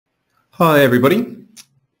Hi everybody,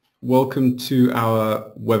 welcome to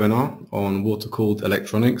our webinar on water-cooled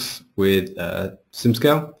electronics with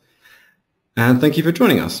SimScale, and thank you for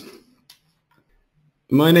joining us.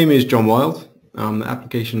 My name is John Wild. I'm the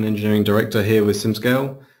Application Engineering Director here with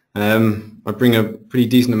SimScale. I bring a pretty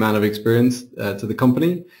decent amount of experience to the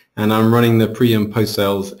company, and I'm running the pre- and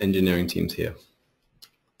post-sales engineering teams here.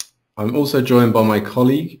 I'm also joined by my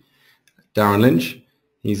colleague, Darren Lynch.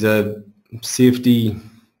 He's a CFD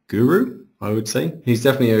guru, I would say. He's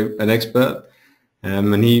definitely an expert,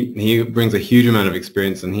 and he brings a huge amount of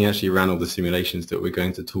experience, and he actually ran all the simulations that we're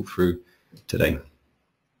going to talk through today.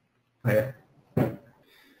 Okay.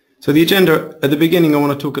 So the agenda, at the beginning I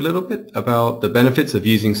want to talk a little bit about the benefits of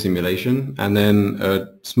using simulation, and then a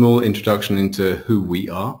small introduction into who we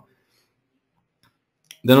are.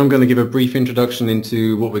 Then I'm going to give a brief introduction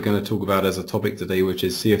into what we're going to talk about as a topic today, which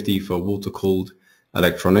is CFD for water-cooled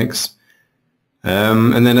electronics.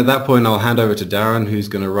 And then at that point I'll hand over to Darren, who's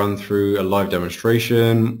going to run through a live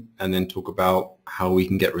demonstration and then talk about how we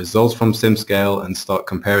can get results from SimScale and start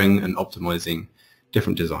comparing and optimizing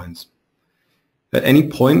different designs. At any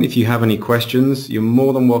point, if you have any questions, you're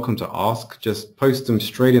more than welcome to ask. Just post them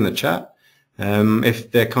straight in the chat. If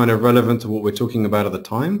they're kind of relevant to what we're talking about at the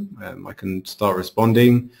time, I can start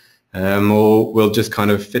responding, or we'll just kind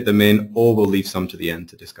of fit them in, or we'll leave some to the end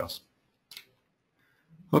to discuss.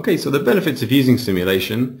 Okay, so the benefits of using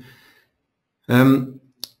simulation are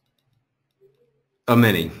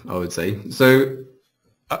many, I would say. So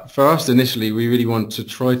for us initially, we really want to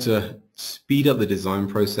try to speed up the design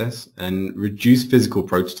process and reduce physical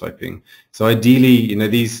prototyping. So ideally,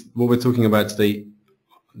 what we're talking about today,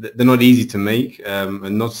 they're not easy to make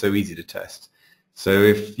and not so easy to test. So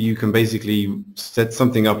if you can basically set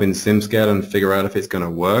something up in SimScale and figure out if it's going to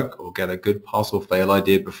work or get a good pass or fail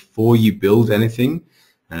idea before you build anything,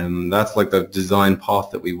 that's like the design path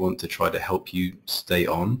that we want to try to help you stay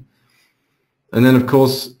on. And then of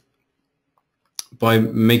course, by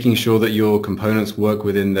making sure that your components work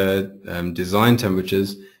within the design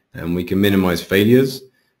temperatures, we can minimize failures,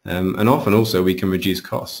 and often also we can reduce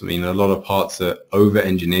costs. I mean, a lot of parts are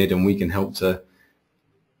over-engineered, and we can help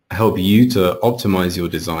you to optimize your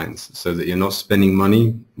designs so that you're not spending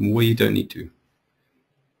money where you don't need to.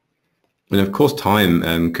 And of course,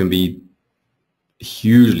 time can be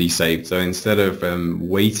hugely saved. So instead of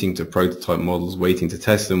waiting to prototype models, waiting to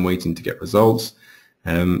test them, waiting to get results,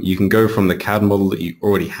 you can go from the CAD model that you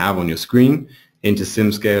already have on your screen into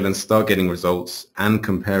SimScale and start getting results and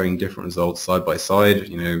comparing different results side by side,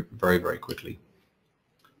 very, very quickly.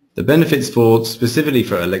 The benefits specifically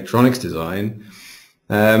for electronics design,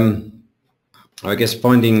 I guess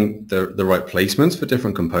finding the right placements for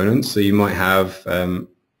different components. So you might have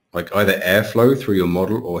like either airflow through your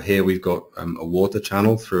model, or here we've got a water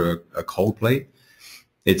channel through a cold plate.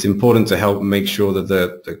 It's important to help make sure that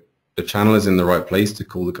the channel is in the right place to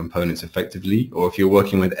cool the components effectively, or if you're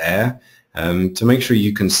working with air, to make sure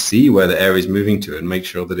you can see where the air is moving to and make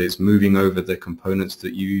sure that it's moving over the components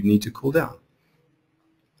that you need to cool down.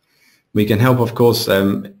 We can help, of course,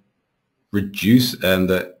 reduce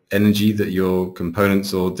the energy that your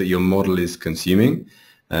components or that your model is consuming,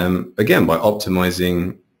 again, by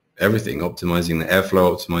optimizing everything, optimizing the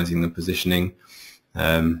airflow, optimizing the positioning,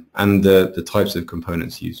 and the types of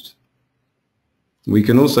components used. We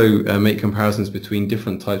can also make comparisons between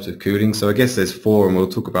different types of cooling. So I guess there's four, and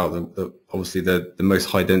we'll talk about obviously the most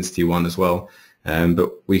high density one as well.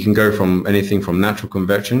 But we can go from anything from natural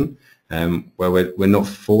convection, where we're not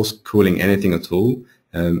force cooling anything at all,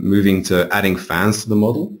 moving to adding fans to the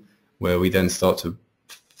model, where we then start to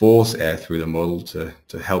force air through the model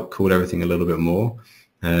to help cool everything a little bit more.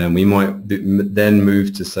 We might then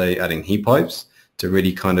move to, say, adding heat pipes to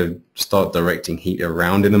really kind of start directing heat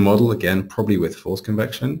around in the model, again, probably with forced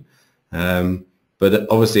convection. But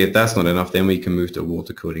obviously, if that's not enough, then we can move to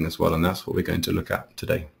water cooling as well, and that's what we're going to look at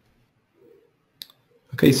today.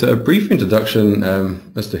 Okay, so a brief introduction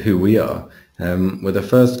as to who we are. We're the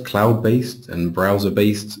first cloud-based and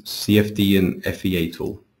browser-based CFD and FEA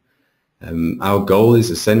tool. Our goal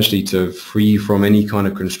is essentially to free from any kind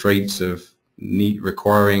of constraints of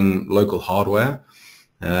requiring local hardware,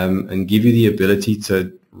 and give you the ability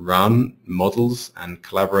to run models and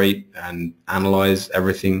collaborate and analyze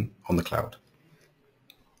everything on the cloud.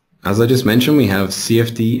 As I just mentioned, we have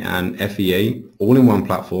CFD and FEA all in one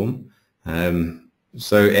platform.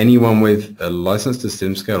 So anyone with a license to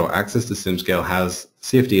SimScale or access to SimScale has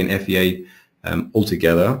CFD and FEA all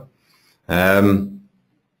together.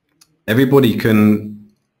 Everybody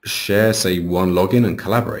can share, say, one login and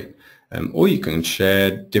collaborate. Or you can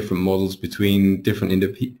share different models between different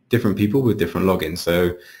people with different logins.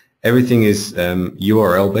 So Everything is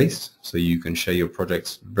URL based, so you can share your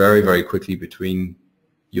projects very, very quickly between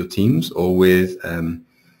your teams or with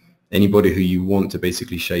anybody who you want to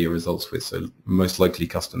basically share your results with, so most likely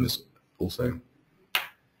customers also.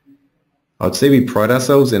 I'd say we pride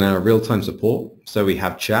ourselves in our real-time support, so we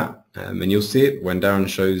have chat, and you'll see it when Darren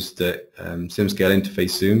shows the SimScale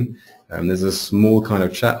interface soon. There's a small kind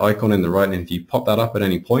of chat icon in the right, and if you pop that up at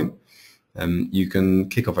any point, you can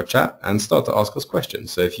kick off a chat and start to ask us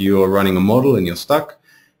questions. So if you're running a model and you're stuck,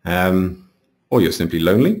 or you're simply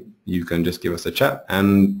lonely, you can just give us a chat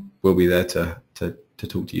and we'll be there to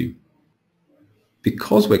talk to you.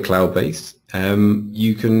 Because we're cloud-based,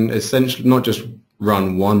 you can essentially not just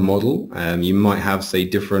run one model. You might have, say,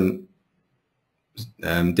 different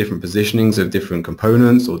positionings of different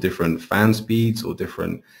components or different fan speeds or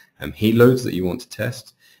different heat loads that you want to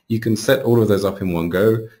test. You can set all of those up in one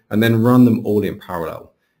go and then run them all in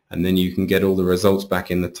parallel. And then you can get all the results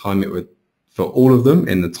back in the time it would, for all of them,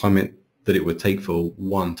 in the time that it would take for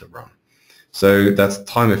one to run. So that's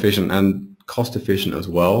time efficient and cost efficient as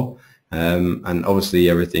well. And obviously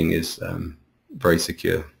everything is very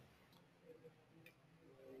secure.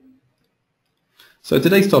 So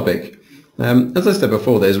today's topic, as I said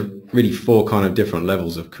before, there's really 4 kind of different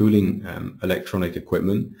levels of cooling electronic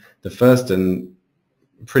equipment. The first and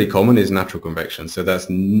pretty common is natural convection. So that's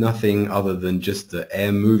nothing other than just the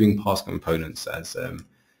air moving past components as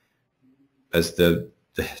the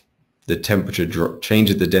temperature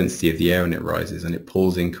changes the density of the air and it rises and it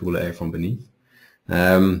pulls in cooler air from beneath.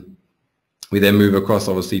 We then move across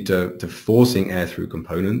obviously to forcing air through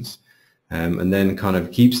components. And then kind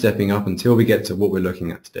of keep stepping up until we get to what we're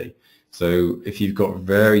looking at today. So if you've got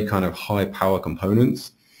very kind of high power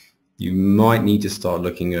components, you might need to start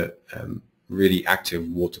looking at really active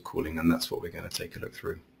water cooling, and that's what we're going to take a look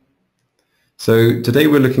through. So today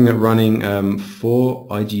we're looking at running 4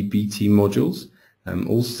 IGBT modules,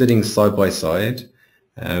 all sitting side by side.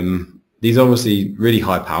 These are obviously really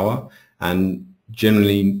high power and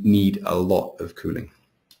generally need a lot of cooling.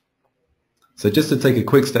 So just to take a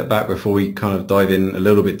quick step back before we kind of dive in a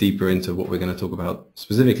little bit deeper into what we're going to talk about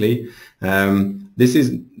specifically, this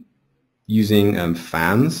is using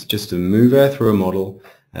fans just to move air through a model.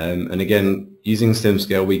 And again, using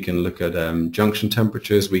SimScale, we can look at junction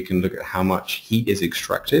temperatures. We can look at how much heat is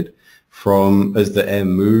extracted from as the air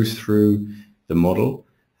moves through the model.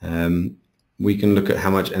 We can look at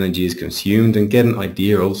how much energy is consumed and get an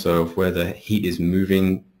idea also of where the heat is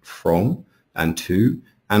moving from and to.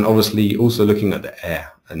 And obviously also looking at the air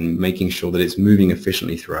and making sure that it's moving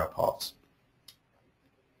efficiently through our parts.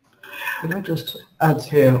 Can I just add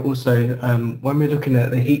here also, when we're looking at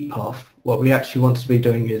the heat path, what we actually want to be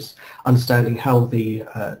doing is understanding how the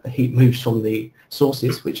heat moves from the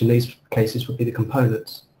sources, which in these cases would be the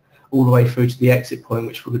components, all the way through to the exit point,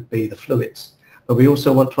 which would be the fluids. But we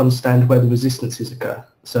also want to understand where the resistances occur.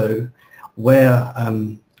 So where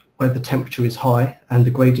the temperature is high and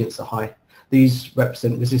the gradients are high. These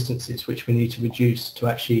represent resistances which we need to reduce to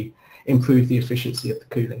actually improve the efficiency of the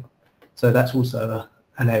cooling. So that's also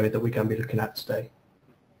an area that we're going to be looking at today.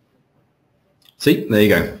 See, there you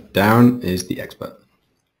go. Darren is the expert.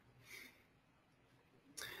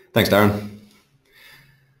 Thanks, Darren.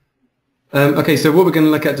 Okay, so what we're going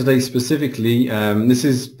to look at today specifically, this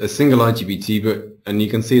is a single IGBT, and you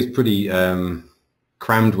can see it's pretty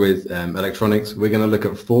crammed with electronics. We're going to look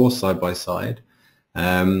at 4 side by side.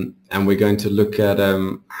 And we're going to look at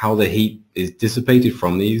how the heat is dissipated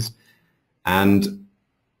from these, and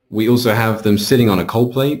we also have them sitting on a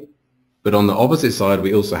cold plate, but on the opposite side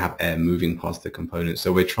we also have air moving past the components.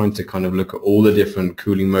 So we're trying to kind of look at all the different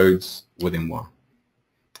cooling modes within one.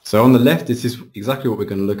 So on the left, this is exactly what we're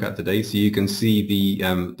going to look at today. So you can see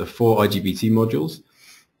the 4 IGBT modules,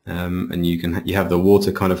 and you have the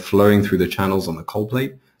water kind of flowing through the channels on the cold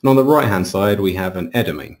plate, and on the right hand side we have an air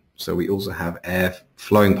domain. So we also have air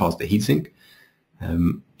flowing past the heatsink.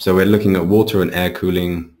 So we're looking at water and air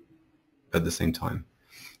cooling at the same time.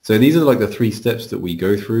 So these are like the 3 steps that we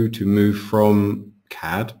go through to move from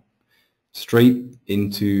CAD straight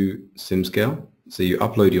into SimScale. So you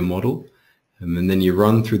upload your model, and then you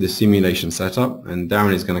run through the simulation setup, and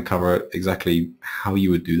Darren is going to cover exactly how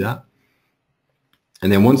you would do that.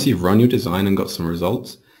 And then once you've run your design and got some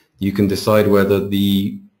results, you can decide whether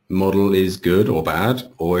the model is good or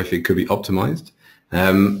bad, or if it could be optimized.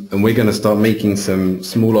 And we're going to start making some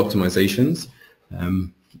small optimizations,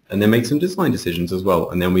 and then make some design decisions as well.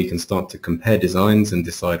 And then we can start to compare designs and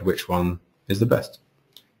decide which one is the best.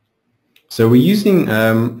 So we're using,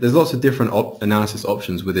 there's lots of different analysis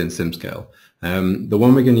options within SimScale. The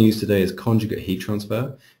one we're going to use today is conjugate heat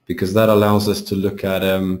transfer, because that allows us to look at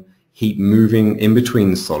heat moving in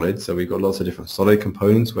between solids. So we've got lots of different solid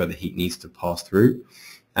components where the heat needs to pass through,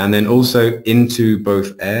 and then also into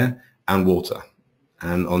both air and water.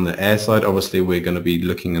 And on the air side, obviously, we're going to be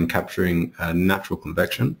looking and capturing natural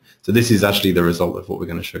convection. So this is actually the result of what we're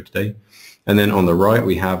going to show today. And then on the right,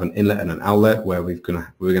 we have an inlet and an outlet where we're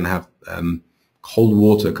going to have cold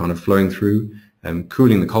water kind of flowing through,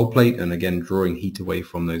 cooling the cold plate, and again drawing heat away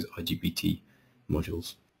from those IGBT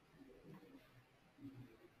modules.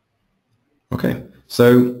 Okay,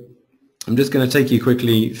 so I'm just going to take you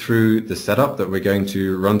quickly through the setup that we're going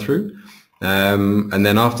to run through. And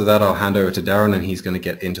then after that, I'll hand over to Darren, and he's going to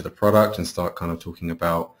get into the product and start kind of talking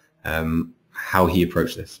about how he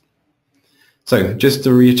approached this. So just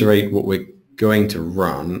to reiterate what we're going to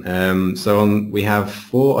run, we have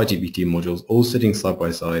 4 IGBT modules all sitting side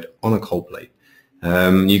by side on a cold plate.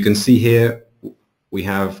 You can see here we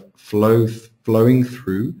have flowing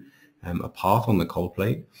through a path on the cold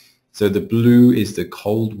plate. So the blue is the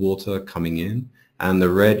cold water coming in, and the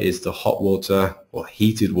red is the hot water or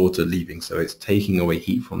heated water leaving. So it's taking away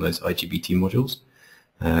heat from those IGBT modules.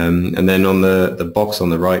 And then on the box on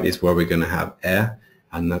the right is where we're going to have air,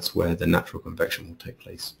 and that's where the natural convection will take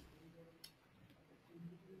place.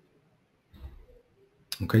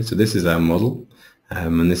 Okay, so this is our model,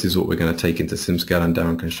 and this is what we're going to take into SimScale, and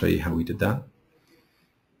Darren can show you how we did that.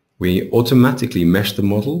 We automatically mesh the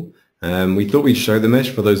model. We thought we'd show the mesh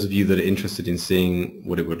for those of you that are interested in seeing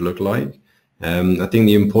what it would look like. I think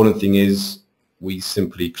the important thing is we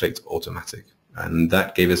simply clicked automatic, and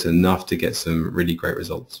that gave us enough to get some really great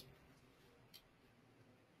results.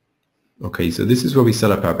 Okay, so this is where we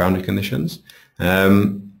set up our boundary conditions.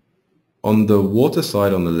 On the water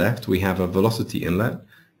side on the left, we have a velocity inlet.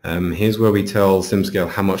 Here's where we tell SimScale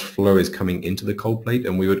how much flow is coming into the cold plate,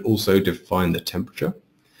 and we would also define the temperature.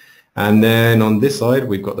 And then on this side,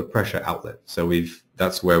 we've got the pressure outlet. So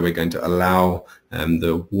that's where we're going to allow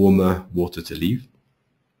the warmer water to leave.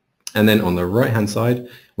 And then on the right-hand side,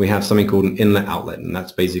 we have something called an inlet outlet, and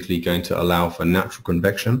that's basically going to allow for natural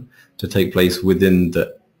convection to take place within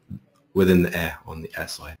the air on the air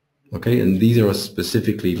side. Okay, and these are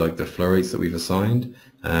specifically like the flow rates that we've assigned,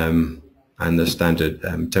 and the standard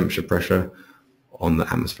temperature pressure on the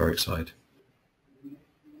atmospheric side.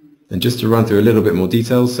 And just to run through a little bit more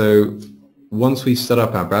detail, so once we've set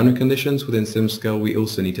up our boundary conditions within SimScale, we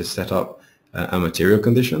also need to set up our material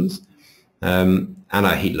conditions and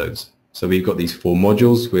our heat loads. So we've got these 4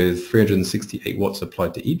 modules with 368 watts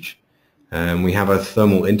applied to each. We have a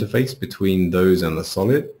thermal interface between those and the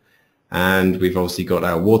solid. And we've obviously got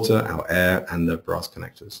our water, our air, and the brass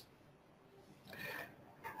connectors.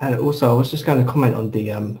 And also, I was just going to comment on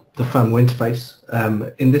the thermal interface.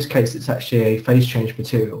 In this case, it's actually a phase change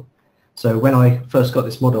material. So when I first got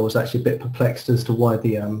this model, I was actually a bit perplexed as to why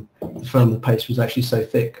the thermal paste was actually so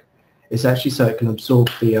thick. It's actually so it can absorb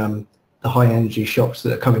the high energy shocks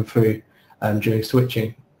that are coming through during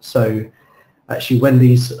switching. So actually, when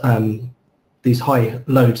these high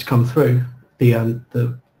loads come through,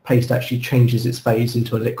 the paste actually changes its phase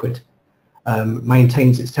into a liquid,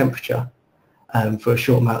 maintains its temperature for a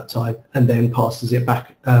short amount of time, and then passes it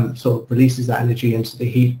back, sort of releases that energy into the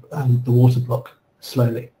heat the water block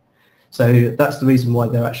slowly. So that's the reason why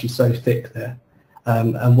they're actually so thick there.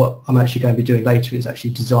 And what I'm actually going to be doing later is actually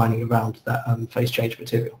designing around that phase change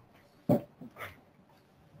material.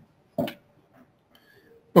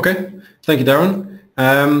 Okay, thank you, Darren.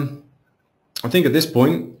 I think at this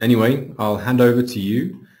point, anyway, I'll hand over to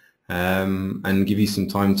you and give you some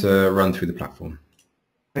time to run through the platform.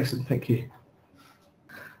 Excellent, thank you.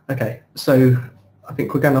 Okay, so I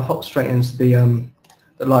think we're going to hop straight into the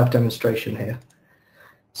live demonstration here.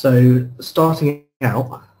 So starting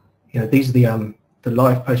out, these are the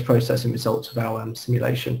live post-processing results of our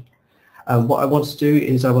simulation. What I want to do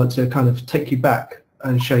is I want to kind of take you back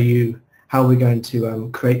and show you how we're going to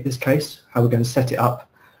create this case, how we're going to set it up,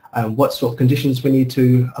 what sort of conditions we need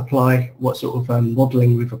to apply, what sort of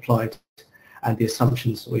modelling we've applied, and the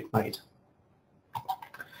assumptions that we've made.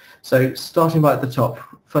 So starting right at the top,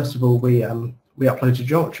 first of all, we upload a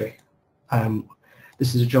geometry.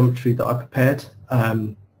 This is a geometry that I prepared.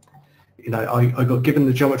 I got given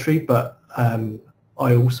the geometry, but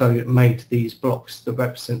I also made these blocks that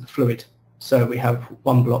represent the fluid. So we have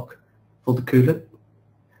one block for the coolant,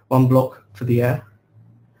 one block for the air,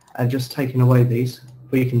 and just taking away these,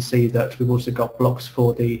 we can see that we've also got blocks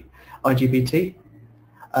for the IGBT,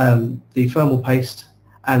 the thermal paste,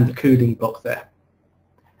 and the cooling block there.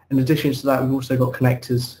 In addition to that, we've also got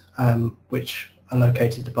connectors which are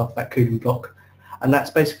located above that cooling block, and that's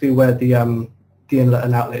basically where the inlet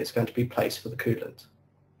and outlet is going to be placed for the coolant.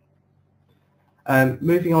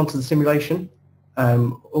 Moving on to the simulation,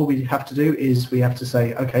 all we have to do is we have to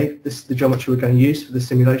say, okay, this is the geometry we're going to use for the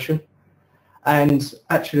simulation. And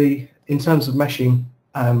actually, in terms of meshing,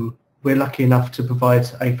 we're lucky enough to provide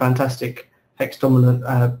a fantastic hex-dominant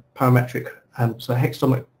parametric, so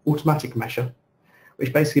hex-dominant automatic mesher,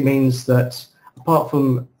 which basically means that apart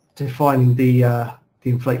from defining the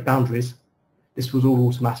inflate boundaries, this was all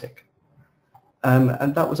automatic.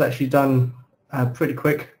 And that was actually done pretty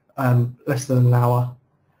quick, less than an hour,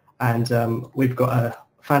 and we've got a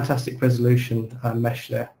fantastic resolution mesh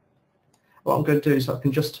there. What I'm going to do is I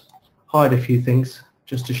can just hide a few things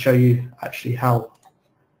just to show you actually how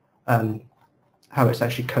it's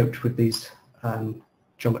actually coped with these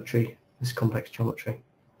geometry, this complex geometry,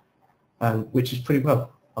 which is pretty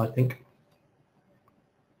well, I think.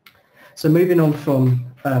 So moving on from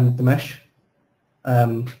the mesh,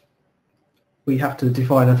 we have to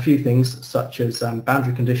define a few things such as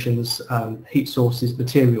boundary conditions, heat sources,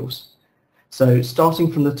 materials. So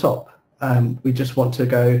starting from the top, we just want to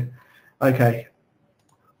go, okay,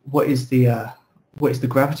 what is the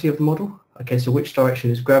gravity of the model? Okay, so which direction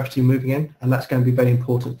is gravity moving in? And that's going to be very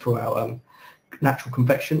important for our natural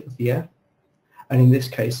convection of the air. And in this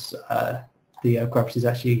case, the gravity is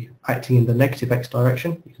actually acting in the negative x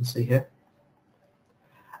direction, you can see here.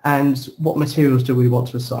 And what materials do we want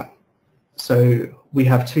to assign? So we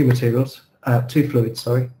have two fluids,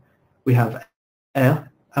 sorry. We have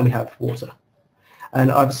air and we have water.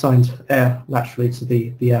 And I've assigned air naturally to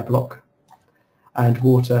the air block and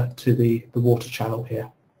water to the water channel here.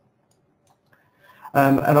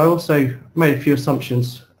 And I also made a few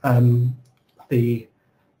assumptions. The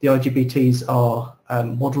IGBTs are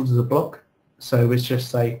modelled as a block, so let's just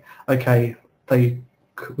say, okay,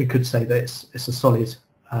 we could say that it's a solid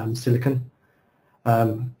silicon.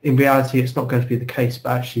 In reality, it's not going to be the case,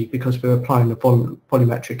 but actually, because we're applying the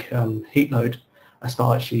volumetric heat load, that's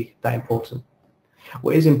not actually that important.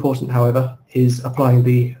 What is important, however, is applying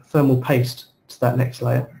the thermal paste to that next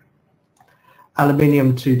layer,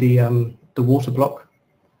 aluminium to the water block,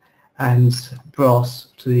 and brass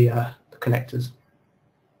to the connectors.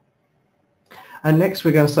 And next,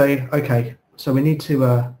 we're going to say, okay, so we need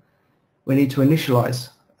to initialize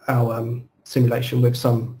our simulation with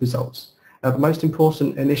some results. Now, the most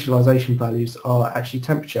important initialization values are actually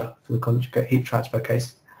temperature for the conjugate heat transfer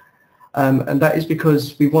case, and that is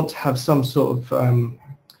because we want to have some sort of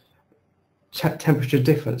temperature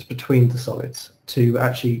difference between the solids to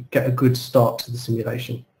actually get a good start to the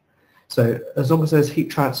simulation. So as long as there's heat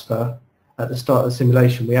transfer at the start of the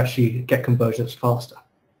simulation, we actually get convergence faster.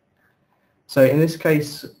 So in this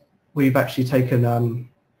case, we've actually taken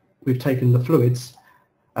the fluids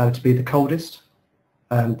to be the coldest,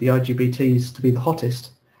 the IGBTs to be the hottest,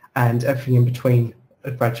 and everything in between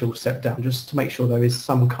a gradual step down, just to make sure there is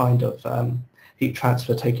some kind of heat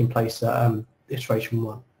transfer taking place at iteration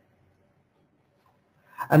 1.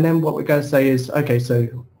 And then what we're going to say is, okay,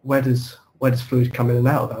 so where does fluid come in and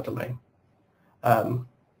out of our domain?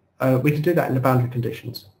 We can do that in the boundary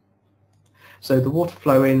conditions. So the water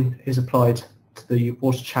flow in is applied to the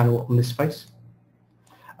water channel on this face.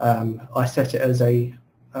 I set it as a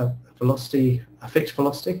velocity, a fixed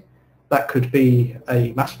velocity. That could be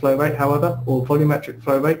a mass flow rate, however, or volumetric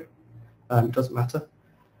flow rate. It doesn't matter.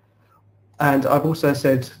 And I've also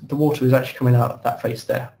said the water is actually coming out of that face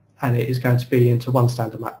there, and it is going to be into 1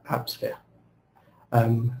 standard atmosphere.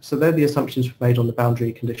 So they're the assumptions we've made on the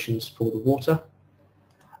boundary conditions for the water.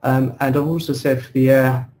 And I've also said for the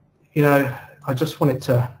air, you know, I just want it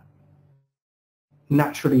to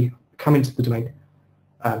naturally come into the domain,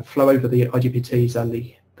 flow over the IGBTs and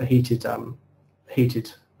the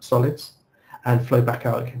heated solids, and flow back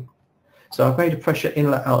out again. So I've made a pressure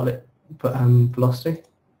inlet outlet velocity,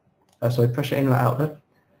 pressure inlet outlet,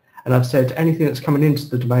 and I've said anything that's coming into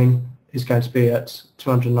the domain is going to be at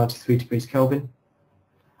 293 degrees Kelvin,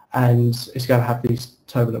 and it's going to have these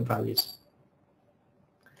turbulent values.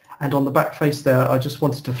 And on the back face there, I just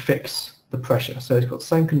wanted to fix the pressure. So it's got the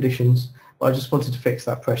same conditions, but I just wanted to fix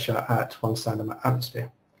that pressure at 1 standard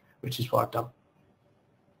atmosphere, which is what I've done.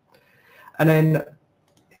 And then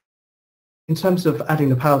in terms of adding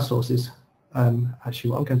the power sources,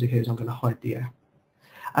 actually what I'm going to do here is I'm going to hide the air.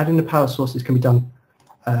 Adding the power sources can be done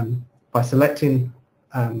by selecting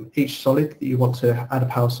each solid that you want to add a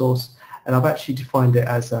power source, and I've actually defined it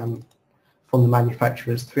as from the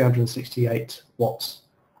manufacturer's 368 watts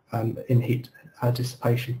in heat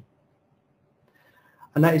dissipation.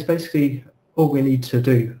 And that is basically all we need to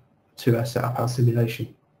do to set up our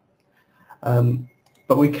simulation.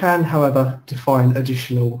 But we can, however, define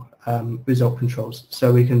additional result controls.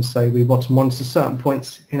 So we can say we want to monitor certain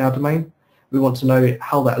points in our domain. We want to know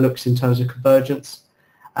how that looks in terms of convergence,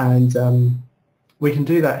 and we can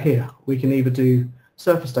do that here. We can either do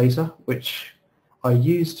surface data, which I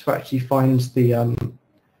use to actually find the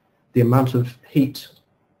amount of heat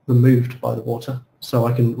removed by the water. So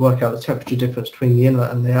I can work out the temperature difference between the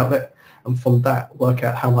inlet and the outlet, and from that work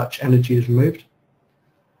out how much energy is removed.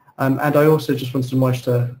 And I also just wanted to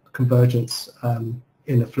monitor convergence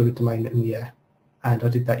in the fluid domain in the air, and I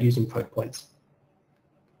did that using probe points.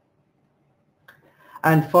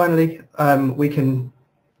 And finally, we can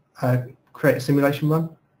create a simulation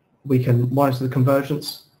run. We can monitor the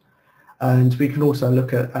convergence, and we can also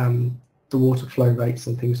look at the water flow rates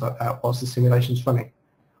and things like that whilst the simulation's running,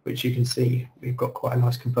 which you can see we've got quite a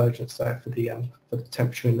nice convergence there for the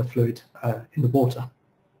temperature in the fluid in the water.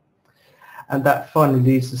 And that finally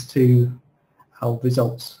leads us to our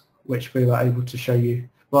results, which we were able to show you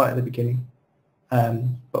right at the beginning.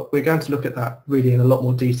 But we're going to look at that really in a lot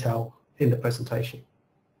more detail in the presentation.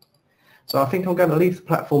 So I think I'm going to leave the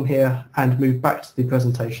platform here and move back to the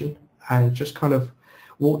presentation and just kind of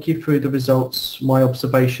walk you through the results, my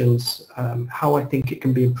observations, how I think it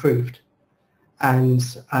can be improved,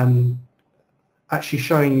 and actually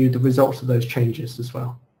showing you the results of those changes as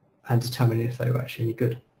well, and determining if they were actually any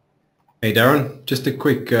good. Hey Darren, just a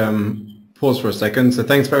quick pause for a second. So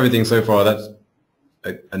thanks for everything so far. That's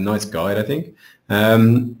a nice guide, I think.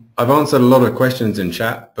 I've answered a lot of questions in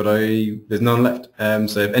chat, but there's none left.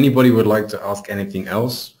 So if anybody would like to ask anything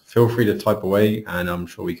else, feel free to type away, and I'm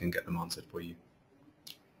sure we can get them answered for you.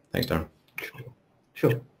 Thanks, Darren.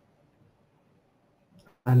 Sure.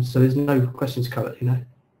 And so there's no questions covered, you know?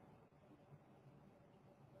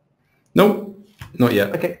 Nope, not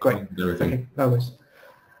yet. Okay, great. Everything. Okay, no worries.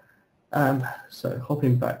 So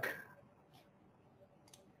hopping back.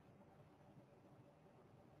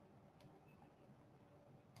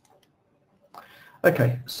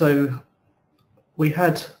 Okay, so we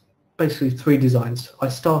had basically three designs. I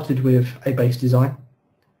started with a base design,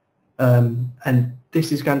 and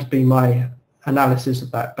this is going to be my analysis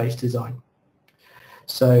of that base design.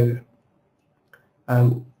 So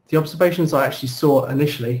the observations I actually saw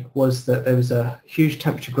initially was that there was a huge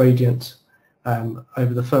temperature gradient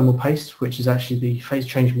over the thermal paste, which is actually the phase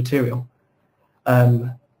change material.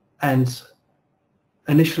 And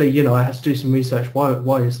initially, you know, I had to do some research.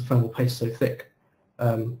 Why is the thermal paste so thick?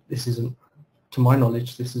 This isn't, to my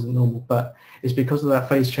knowledge, this isn't normal, but it's because of that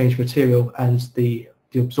phase change material and the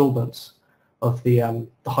absorbance of the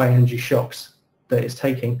high energy shocks that it's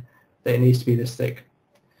taking, that it needs to be this thick.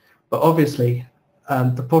 But obviously,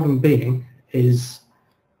 the problem being is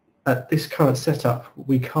at this current setup,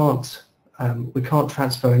 we can't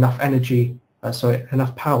transfer enough energy,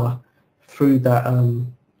 enough power through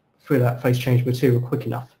that phase change material quick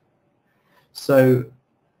enough. So,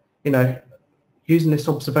 you know, using this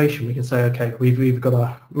observation, we can say, okay, we've either got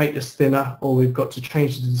to make this thinner, or we've got to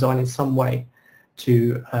change the design in some way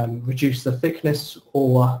to reduce the thickness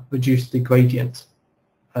or reduce the gradient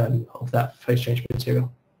of that phase change material.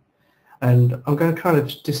 And I'm going to kind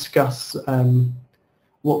of discuss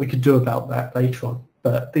what we could do about that later on,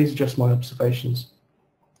 but these are just my observations.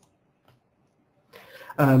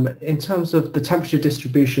 In terms of the temperature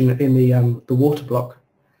distribution in the water block,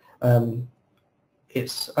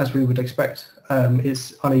 it's, as we would expect,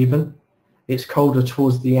 it's uneven. It's colder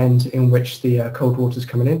towards the end in which the cold water is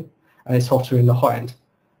coming in, and it's hotter in the high end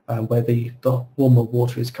where the warmer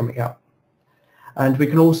water is coming out. And we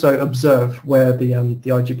can also observe where the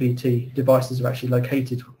IGBT devices are actually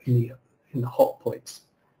located in the hot points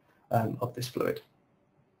of this fluid.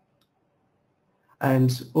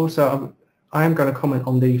 And also, I am going to comment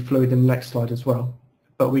on the fluid in the next slide as well,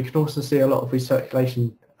 but we can also see a lot of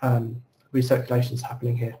recirculations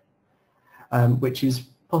happening here, which is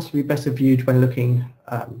possibly better viewed when looking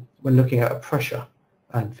at a pressure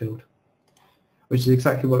field, which is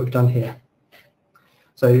exactly what we've done here.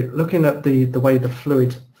 So looking at the way the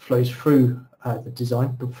fluid flows through the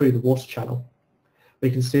design, through the water channel,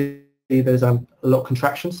 we can see there's a lot of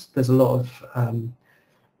contractions. There's a lot of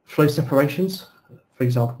flow separations. For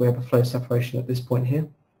example, we have a flow separation at this point here.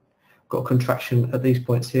 We've got a contraction at these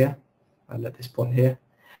points here and at this point here.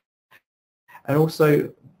 And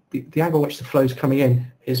also the angle in which the flow is coming in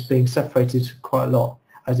is being separated quite a lot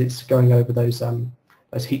as it's going over those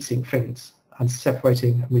heat sink fins and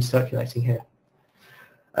separating and recirculating here.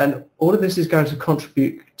 And all of this is going to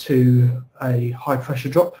contribute to a high pressure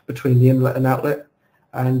drop between the inlet and outlet.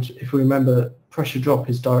 And if we remember, pressure drop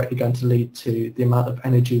is directly going to lead to the amount of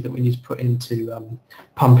energy that we need to put into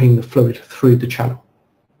pumping the fluid through the channel.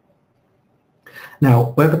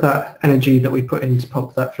 Now, whether that energy that we put in to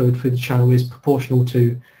pump that fluid through the channel is proportional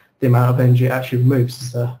to the amount of energy it actually removes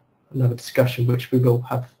is another discussion which we will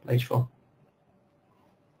have later on.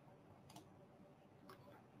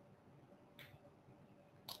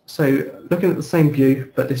 So looking at the same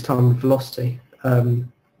view, but this time with velocity,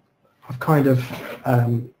 I've kind of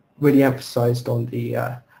really emphasized on the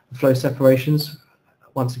flow separations.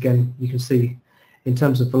 Once again, you can see in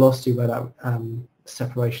terms of velocity where that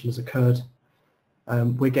separation has occurred.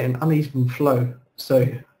 We're getting uneven flow, so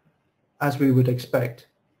as we would expect,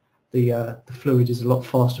 the fluid is a lot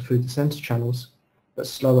faster through the center channels, but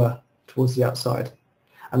slower towards the outside.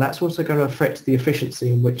 And that's also going to affect the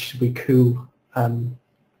efficiency in which we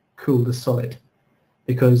cool the solid,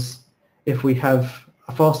 because if we have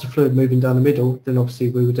a faster fluid moving down the middle, then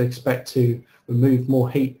obviously we would expect to remove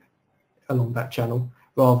more heat along that channel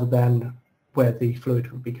rather than where the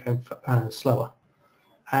fluid would be going slower.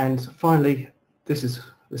 And finally, this is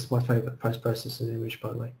my favorite post-processing image,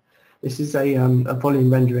 by the way. This is a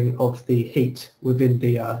volume rendering of the heat within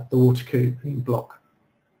the water cooling block.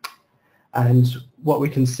 And what we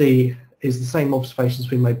can see is the same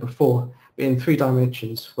observations we made before, but in 3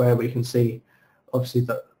 dimensions, where we can see obviously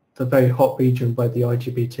that the very hot region where the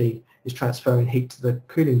IGBT is transferring heat to the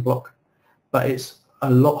cooling block, but it's a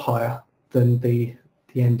lot higher than the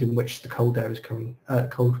end in which the cold air is coming,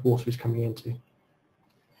 cold water is coming into.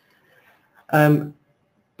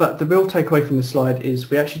 But the real takeaway from the slide is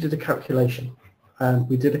we actually did a calculation.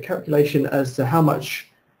 We did a calculation as to how much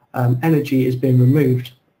energy is being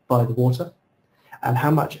removed by the water and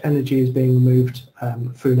how much energy is being removed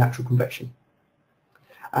through natural convection.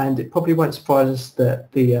 And it probably won't surprise us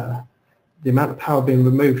that the amount of power being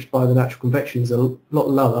removed by the natural convection is a lot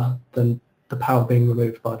lower than the power being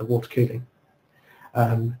removed by the water cooling.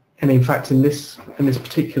 And in fact, in this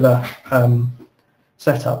particular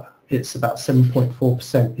setup, it's about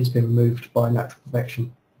 7.4% is being removed by natural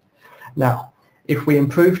convection. Now, if we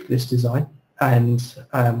improved this design and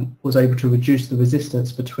was able to reduce the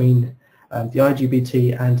resistance between the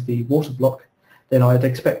IGBT and the water block, then I'd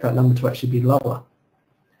expect that number to actually be lower.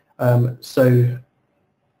 So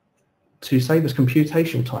to save us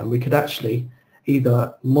computation time, we could actually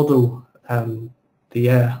either model the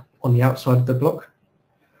air on the outside of the block,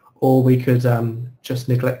 or we could just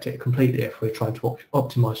neglect it completely if we're trying to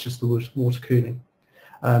optimize just the water cooling.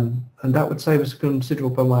 And that would save us a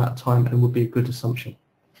considerable amount of time and would be a good assumption.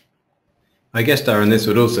 I guess, Darren, this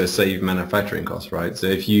would also save manufacturing costs, right? So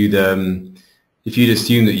if you'd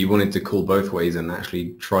assume that you wanted to cool both ways and actually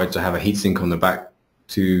tried to have a heatsink on the back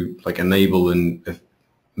to like enable and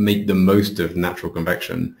make the most of natural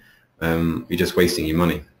convection, you're just wasting your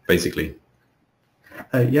money, basically.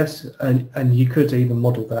 Yes, and you could even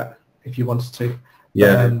model that if you wanted to.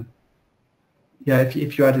 Yeah. But, yeah,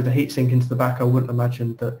 if you added a heatsink into the back, I wouldn't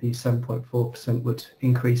imagine that the 7.4% would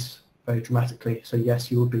increase very dramatically. So yes,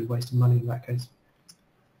 you would be wasting money in that case.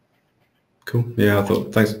 Cool. Yeah, I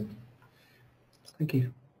thought. Thanks. Thank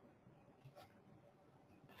you.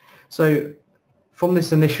 So from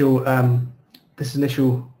this initial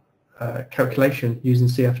calculation using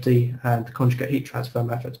CFD and the conjugate heat transfer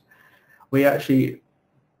method, we actually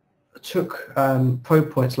took probe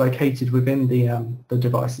points located within the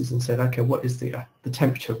devices and said, okay, what is the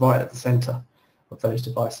temperature right at the center of those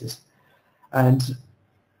devices? And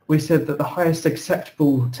we said that the highest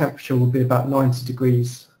acceptable temperature would be about 90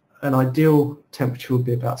 degrees. An ideal temperature would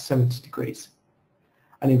be about 70 degrees.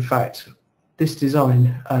 And in fact, this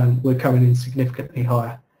design, we're coming in significantly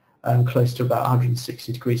higher, close to about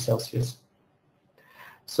 160 degrees Celsius.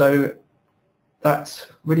 So that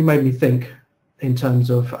really made me think in terms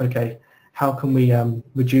of, okay, how can we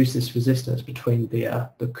reduce this resistance between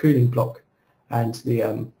the cooling block and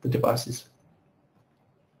the devices?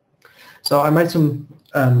 So I made some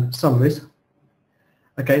summaries.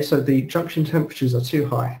 Okay, so the junction temperatures are too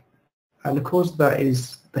high, and the cause of that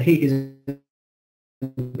is the heat is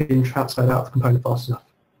being transferred out of the component fast enough,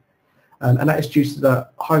 and that is due to the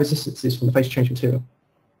high resistances from the phase change material.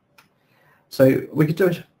 So we could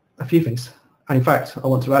do a few things, and in fact I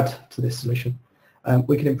want to add to this solution.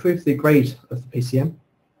 We can improve the grade of the PCM.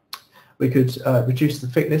 We could reduce the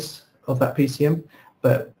thickness of that PCM,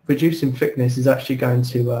 but reducing thickness is actually going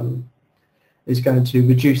to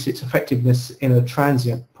reduce its effectiveness in a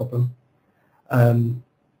transient problem, and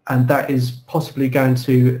that is possibly going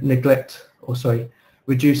to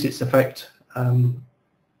reduce its effect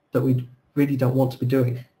that we really don't want to be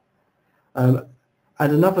doing. And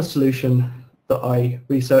another solution that I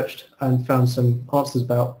researched and found some answers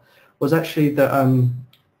about was actually that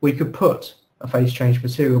we could put a phase change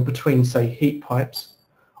material between, say, heat pipes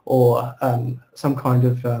or some kind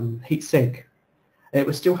of heat sink. It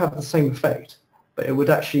would still have the same effect, but it would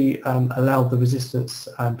actually allow the resistance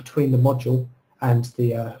between the module and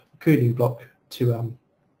the cooling block to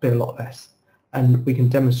be a lot less. And we can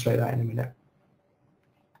demonstrate that in a minute.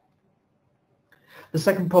 The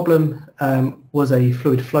second problem was a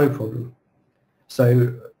fluid flow problem.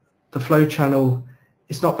 So the flow channel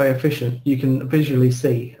is not very efficient. You can visually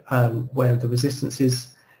see where the resistance is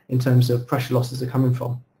in terms of pressure losses are coming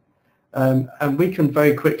from. And we can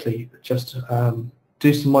very quickly just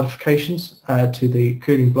do some modifications to the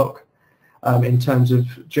cooling block in terms of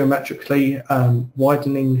geometrically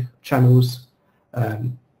widening channels,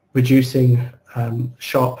 reducing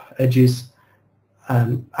sharp edges,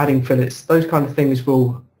 adding fillets. Those kind of things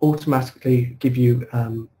will automatically give you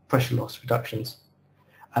pressure loss reductions,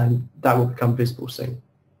 and that will become visible soon.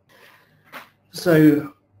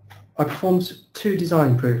 So I performed 2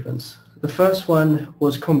 design improvements. The first one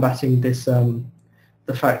was combating this, the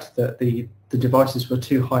fact that the devices were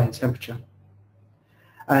too high in temperature.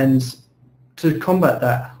 And to combat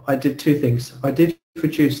that, I did 2 things. I did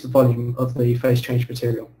reduce the volume of the phase change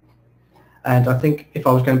material. And I think if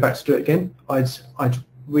I was going back to do it again, I'd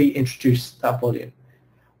reintroduce that volume.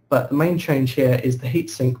 But the main change here is the heat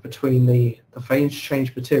sink between the phase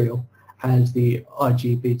change material and the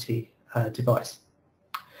IGBT device.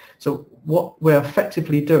 So what we're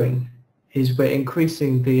effectively doing is we're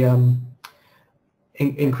increasing the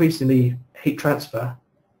heat transfer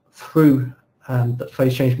through the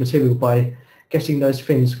phase change material by getting those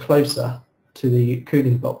fins closer to the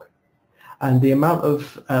cooling block. And the amount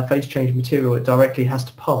of phase change material it directly has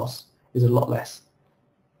to pass is a lot less.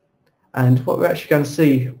 And what we're actually going to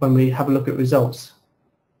see when we have a look at results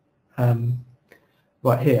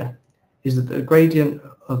right here is that the gradient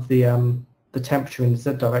of the temperature in the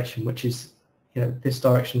Z direction, which is this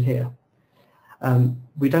direction here,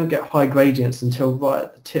 we don't get high gradients until right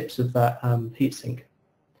at the tips of that heatsink.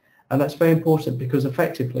 And that's very important because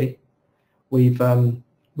effectively we've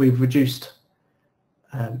reduced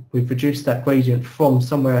that gradient from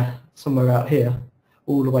somewhere out here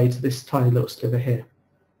all the way to this tiny little sliver here.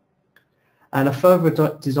 And a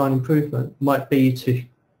further design improvement might be to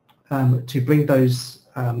bring those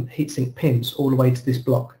heatsink pins all the way to this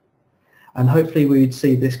block, and hopefully we'd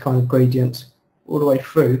see this kind of gradient all the way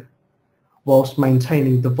through whilst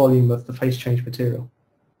maintaining the volume of the phase change material.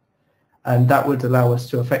 And that would allow us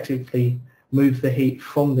to effectively move the heat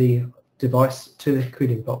from the device to the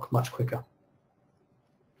cooling block much quicker.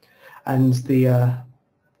 And the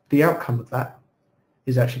outcome of that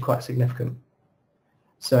is actually quite significant.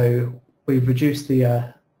 So we've reduced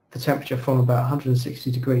the temperature from about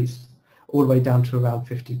 160 degrees all the way down to around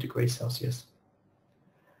 50 degrees Celsius,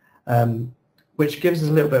 which gives us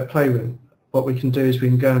a little bit of playroom. What we can do is we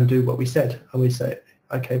can go and do what we said, and we say,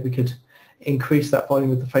 okay, we could increase that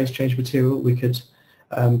volume of the phase change material, we could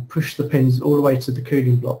push the pins all the way to the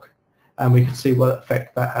cooling block, and we could see what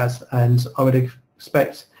effect that has. And I would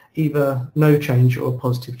expect either no change or a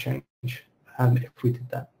positive change if we did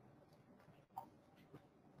that.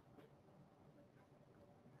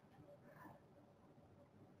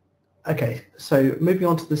 Okay, so moving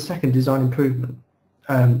on to the second design improvement.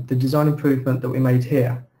 The design improvement that we made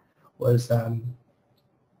here was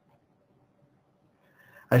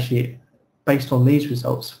actually based on these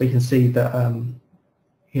results. We can see that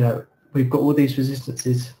we've got all these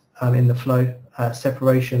resistances in the flow,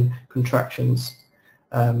 separation, contractions.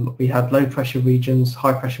 We have low pressure regions,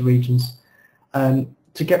 high pressure regions.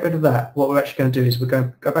 To get rid of that, what we're actually going to do is we're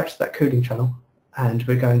going to go back to that cooling channel, and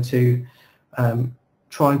we're going to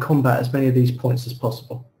try and combat as many of these points as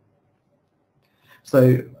possible.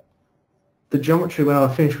 So the geometry when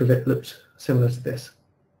I finished with it looked similar to this.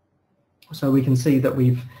 So we can see that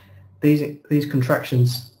these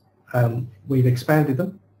contractions, we've expanded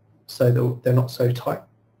them so that they're not so tight.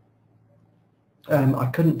 I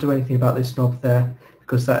couldn't do anything about this knob there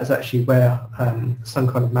because that is actually where some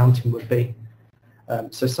kind of mounting would be.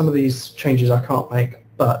 So some of these changes I can't make,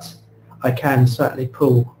 but I can certainly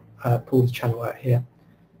pull the channel out here.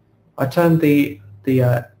 I turned the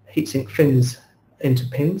heatsink fins into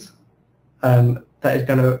pins. That is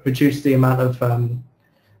going to reduce the amount of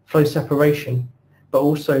flow separation, but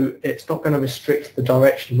also it's not going to restrict the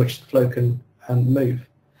direction which the flow can move.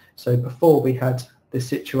 So before we had this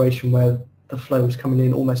situation where the flow was coming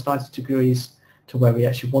in almost 90 degrees to where we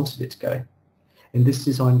actually wanted it to go. In this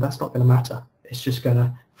design, that's not going to matter. It's just going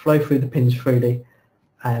to flow through the pins freely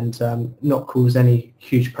and not cause any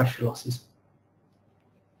huge pressure losses.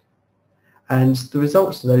 And the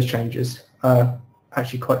results of those changes are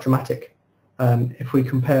actually quite dramatic. If we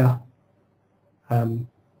compare the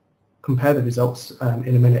results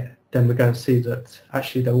in a minute, then we're going to see that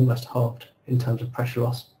actually they're almost halved in terms of pressure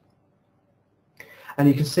loss. And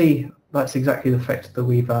you can see that's exactly the effect that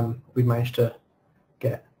we've managed to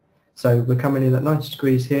get. So we're coming in at 90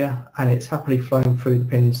 degrees here, and it's happily flowing through the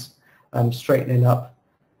pins, straightening up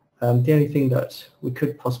The only thing that we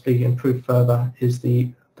could possibly improve further is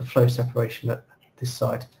the flow separation at this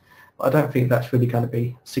side. But I don't think that's really going to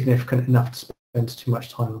be significant enough to spend too much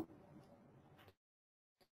time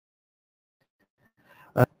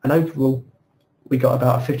on. And overall, we got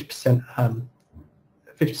about a 50%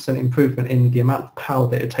 improvement in the amount of power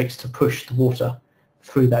that it takes to push the water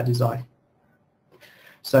through that design.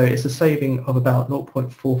 So it's a saving of about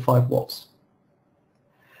 0.45 watts,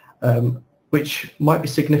 which might be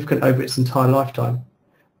significant over its entire lifetime,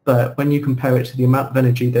 but when you compare it to the amount of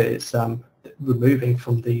energy that it's removing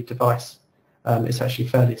from the device, it's actually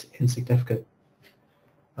fairly insignificant,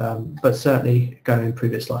 but certainly going to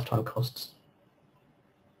improve its lifetime costs.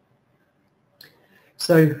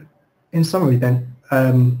 So in summary then,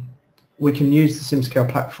 we can use the SimScale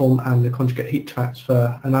platform and the conjugate heat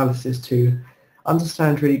transfer analysis to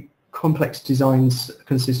understand really complex designs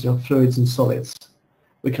consisting of fluids and solids.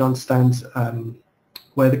 We can understand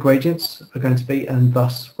where the gradients are going to be and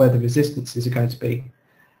thus where the resistances are going to be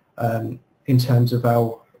in terms of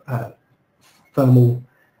our thermal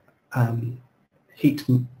heat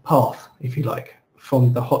path, if you like,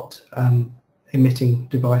 from the hot emitting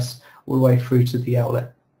device all the way through to the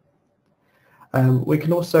outlet. We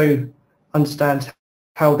can also understand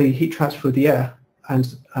how the heat transfer of the air and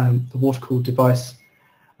the water-cooled device,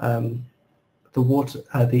 the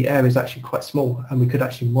air is actually quite small, and we could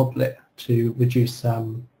actually model it to reduce.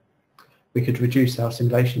 We could reduce our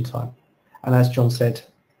simulation time. And as John said,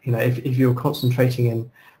 you know, if you're concentrating in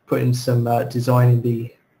putting some design in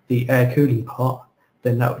the air cooling part,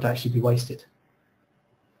 then that would actually be wasted.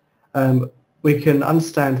 We can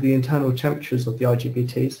understand the internal temperatures of the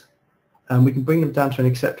IGBTs, and we can bring them down to an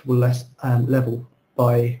acceptable level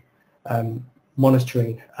by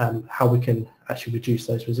monitoring how we can actually reduce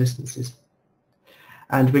those resistances.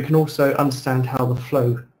 And we can also understand how the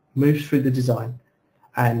flow moves through the design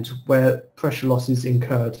and where pressure losses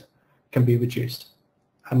incurred can be reduced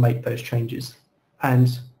and make those changes,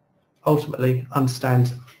 and ultimately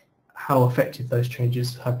understand how effective those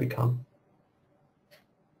changes have become.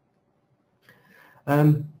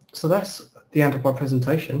 So that's the end of my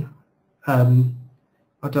presentation.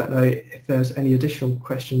 I don't know if there's any additional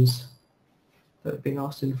questions that have been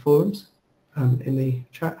asked in the forums, in the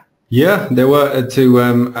chat. Yeah, there were to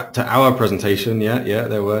our presentation. Yeah,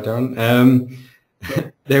 there were, Darren.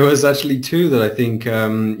 There was actually two that I think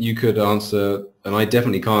you could answer, and I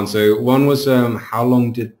definitely can't. So one was how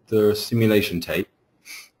long did the simulation take,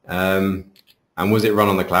 and was it run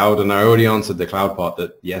on the cloud? And I already answered the cloud part,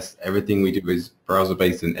 that yes, everything we do is browser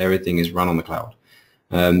based and everything is run on the cloud.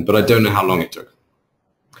 But I don't know how long it took.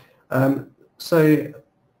 So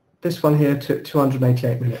this one here took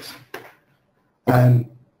 288 minutes.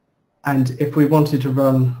 And if we wanted to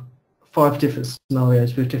run 5 different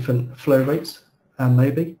scenarios with different flow rates,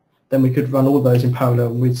 maybe, then we could run all those in parallel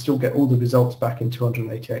and we'd still get all the results back in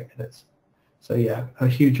 288 minutes. So yeah, a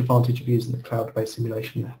huge advantage of using the cloud-based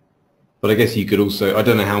simulation there. But I guess you could also, I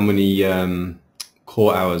don't know how many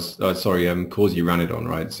cores you ran it on,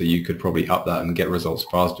 right? So you could probably up that and get results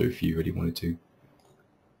faster if you really wanted to.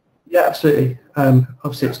 Yeah, absolutely.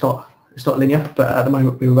 Obviously it's not linear, but at the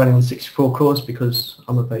moment we were running on 64 cores because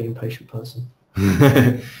I'm a very impatient person.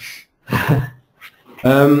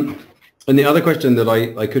 And the other question that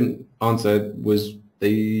I couldn't answer was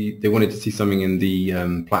they wanted to see something in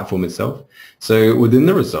the platform itself. So within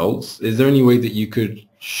the results, is there any way that you could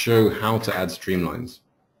show how to add streamlines?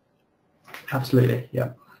 Absolutely,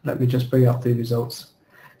 yeah. Let me just bring up the results.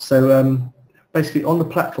 So basically on the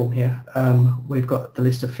platform here, we've got the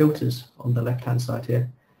list of filters on the left-hand side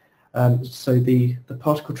here. So the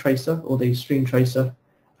particle tracer or the stream tracer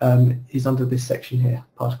is under this section here,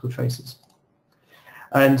 particle tracers.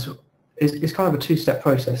 And it's kind of a two-step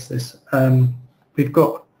process, this. We've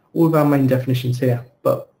got all of our main definitions here,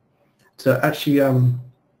 but to actually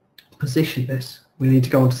position this, we need to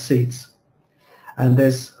go onto seeds. And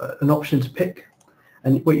there's an option to pick,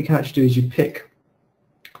 and what you can actually do is you pick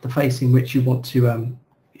the face in which you want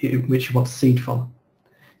to seed from.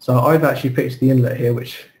 So I've actually picked the inlet here,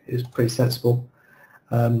 which is pretty sensible.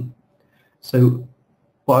 So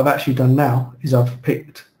what I've actually done now is I've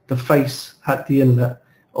picked the face at the inlet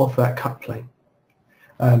of that cut plane.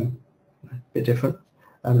 A bit different.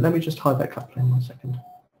 Let me just hide that cut plane 1 second.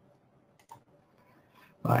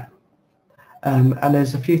 Right. And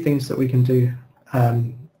there's a few things that we can do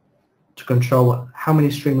to control how many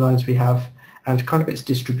streamlines we have and kind of its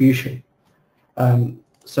distribution.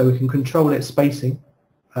 So we can control its spacing,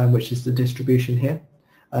 which is the distribution here.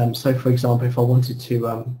 So for example, if I wanted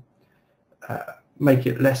to make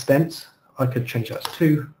it less dense, I could change that to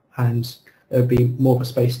 2, and there would be more of a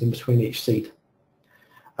spacing in between each seed.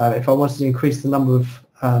 If I wanted to increase the number of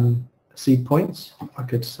seed points, I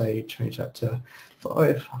could say change that to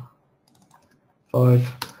 5,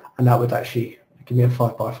 and that would actually give me a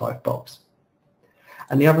 5 by 5 box.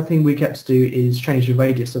 And the other thing we get to do is change the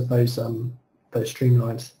radius of those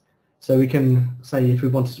streamlines. So we can say if we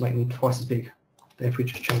wanted to make them twice as big, then if we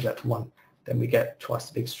just change that to 1, then we get twice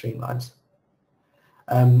the big streamlines.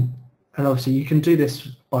 And obviously you can do this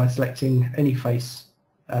by selecting any face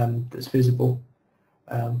that's visible.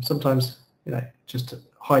 Sometimes, just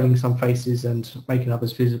hiding some faces and making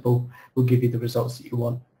others visible will give you the results that you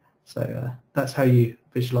want. So that's how you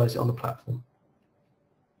visualize it on the platform.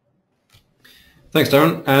 Thanks,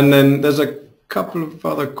 Darren. And then there's a couple of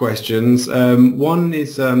other questions. One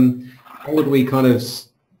is, how would we kind of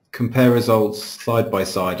compare results side by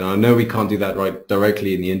side? And I know we can't do that right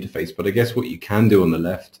directly in the interface, but I guess what you can do on the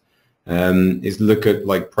left is look at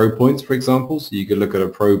like probe points, for example. So you could look at a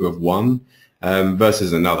probe of 1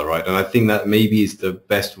 versus another, right? And I think that maybe is the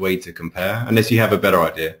best way to compare, unless you have a better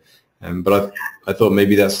idea. But I thought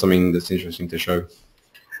maybe that's something that's interesting to show.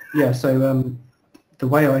 Yeah, so the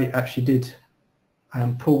way I actually did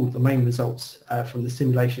pull the main results from the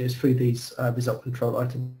simulation is through these result control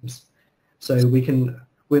items. So we can,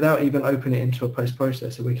 without even opening it into a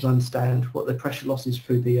post-processor, we can understand what the pressure losses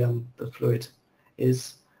through the fluid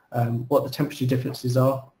is, what the temperature differences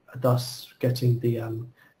are, thus getting the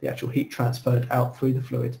actual heat transferred out through the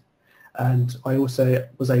fluid. And I also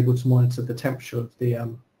was able to monitor the temperature of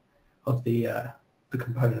the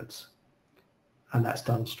components, and that's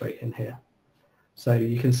done straight in here. So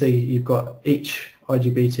you can see you've got each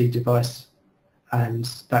IGBT device, and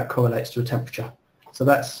that correlates to a temperature. So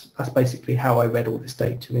that's basically how I read all this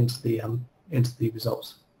data into the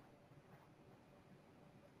results.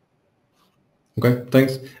 Okay,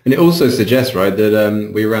 thanks. And it also suggests, right,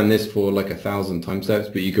 that we ran this for like 1,000 time steps,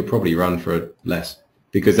 but you could probably run for less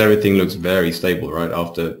because everything looks very stable, right,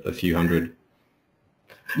 after a few hundred.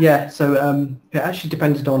 Yeah, so it actually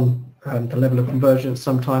depended on the level of convergence.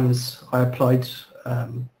 Sometimes I applied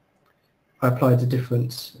a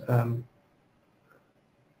different,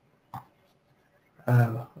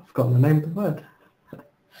 I've forgotten the name of the word.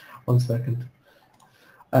 1 second.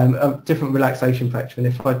 A different relaxation factor, and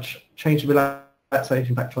if I change the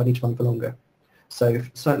relaxation factor, I need to run for longer. So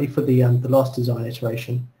certainly for the last design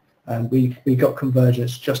iteration, we got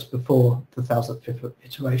convergence just before the 1000th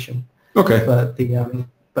iteration. Okay.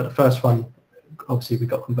 But the first one, obviously, we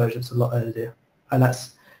got convergence a lot earlier, and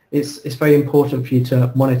it's very important for you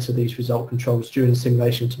to monitor these result controls during the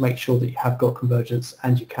simulation to make sure that you have got convergence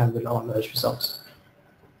and you can rely on those results.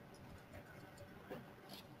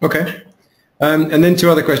 Okay. And then 2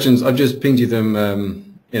 other questions. I've just pinged you them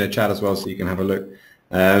in a chat as well, so you can have a look.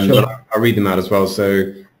 Sure. But I'll read them out as well.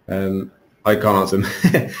 So I can't answer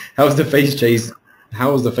them. How was the phase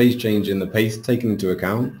change in the paste taken into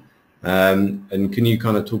account? And can you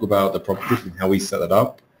kind of talk about the properties and how we set that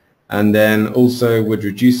up? And then also, would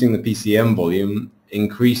reducing the PCM volume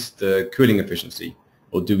increase the cooling efficiency,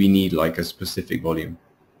 or do we need like a specific volume?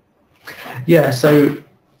 Yeah. So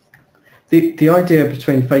the idea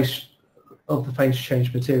between the phase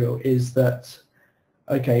change material is that,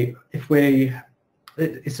 okay,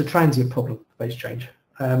 it's a transient problem, phase change.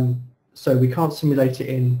 So we can't simulate it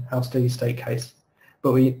in our steady state case,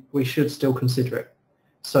 but we should still consider it.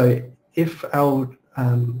 So if our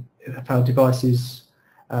device is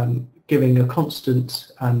giving a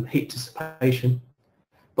constant heat dissipation,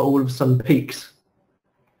 but all of a sudden peaks,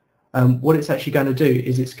 what it's actually going to do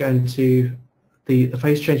is it's going to, the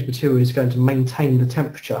phase change material is going to maintain the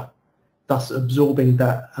temperature, thus absorbing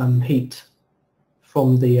that heat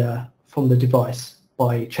from the device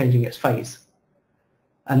by changing its phase.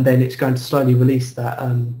 And then it's going to slowly release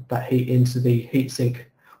that heat into the heat sink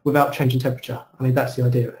without changing temperature. I mean, that's the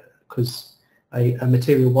idea, because a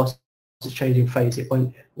material, whilst it's changing phase, it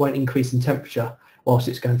won't increase in temperature whilst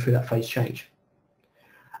it's going through that phase change.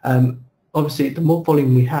 Obviously, the more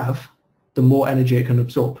volume we have, the more energy it can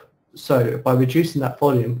absorb. So by reducing that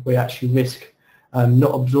volume, we actually risk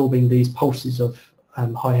not absorbing these pulses of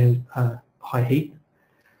high heat.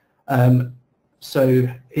 So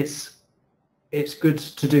it's good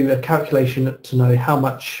to do a calculation to know how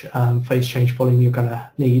much phase change volume you're going to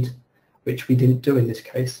need, which we didn't do in this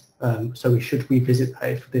case. So we should revisit that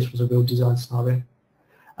if this was a real design scenario.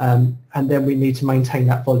 And then we need to maintain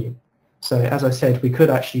that volume. So as I said, we could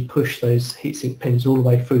actually push those heatsink pins all the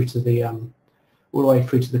way through to the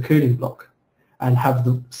cooling block, and have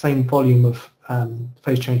the same volume of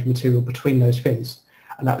phase change material between those fins,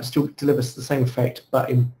 and that would still deliver us the same effect, but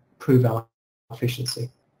improve our efficiency.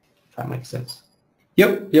 If that makes sense.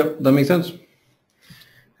 Yep, that makes sense.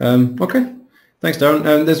 Okay. Thanks,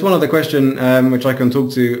 Darren. There's one other question which I can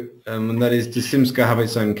talk to, and that is, does SimScale have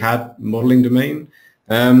its own CAD modeling domain?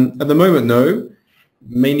 At the moment, no,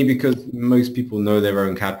 mainly because most people know their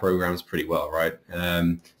own CAD programs pretty well, right?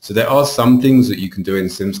 So there are some things that you can do in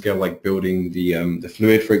SimScale, like building the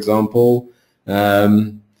fluid, for example,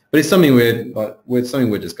 but it's something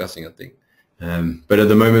we're discussing, I think. But at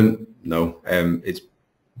the moment, no. It's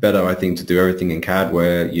better, I think, to do everything in CAD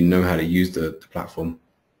where you know how to use the platform.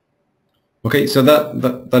 Okay, so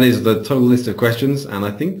that is the total list of questions, and I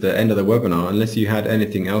think the end of the webinar, unless you had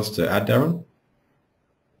anything else to add, Darren?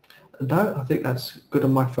 No, I think that's good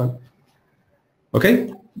on my front.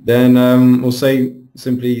 Okay, then we'll say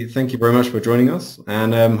simply thank you very much for joining us,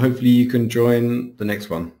 and hopefully you can join the next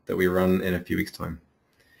one that we run in a few weeks' time.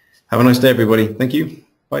 Have a nice day, everybody. Thank you.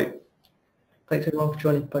 Bye. Thanks everyone for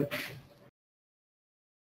joining. Bye.